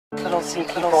Little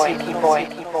Seeky boy.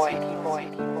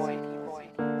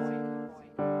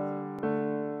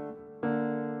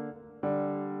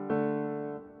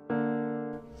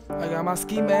 I got my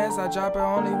ski mask, I drop it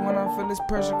only when I feel this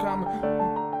pressure coming.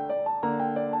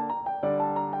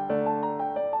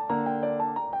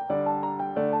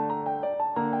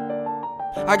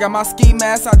 I got my ski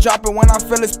mask, I drop it when I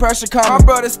feel this pressure coming. My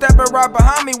brother stepping right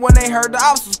behind me when they heard the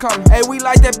officers coming. Hey, we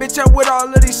light that bitch up with all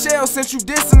of these shells since you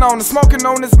dissing on it. Smoking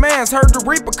on this man's, heard the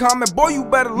reaper coming. Boy, you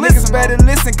better listen. Niggas better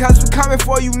listen, cause we coming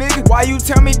for you, nigga. Why you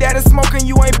tell me that it's smoking,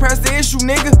 you ain't pressed the issue,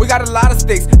 nigga? We got a lot of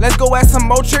sticks, let's go add some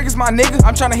more triggers, my nigga.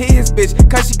 I'm tryna hit his bitch,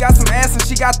 cause she got some ass and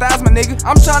she got thighs, my nigga.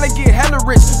 I'm tryna get hella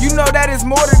rich, you know that it's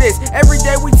more to this. Every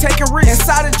day we taking risks,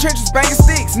 inside the trenches banging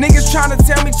sticks. Niggas tryna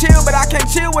tell me chill, but I can't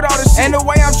chill with all this shit. And the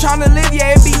way I'm tryna live,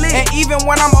 yeah, it be lit. And even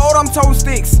when I'm old, I'm told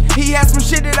sticks. He had some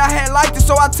shit that I had liked it,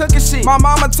 so I took his shit. My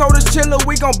mama told us chiller,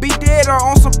 we gon' be dead or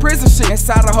on some prison shit.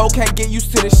 Inside the hole, can't get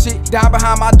used to this shit. Down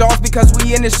behind my dogs because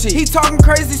we in this shit. He talking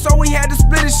crazy, so we had to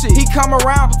split his shit. He come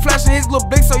around, flashing his little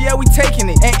blick, so yeah, we taking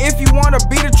it. And if you wanna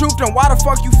be the truth, then why the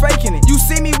fuck you faking it? You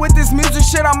see me with this music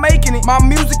shit, I'm making it. My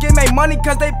music, it make money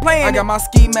cause they playing it. I got my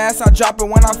ski mask, I drop it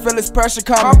when I feel this pressure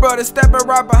coming. My brother stepping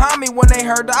right behind me when they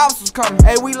heard the officers coming.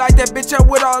 Hey, we light that bitch up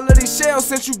with all of these shells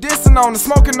since you dissing on it.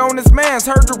 Smoking on this man's,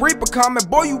 heard the reaper coming.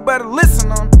 Boy, you better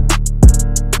listen on it.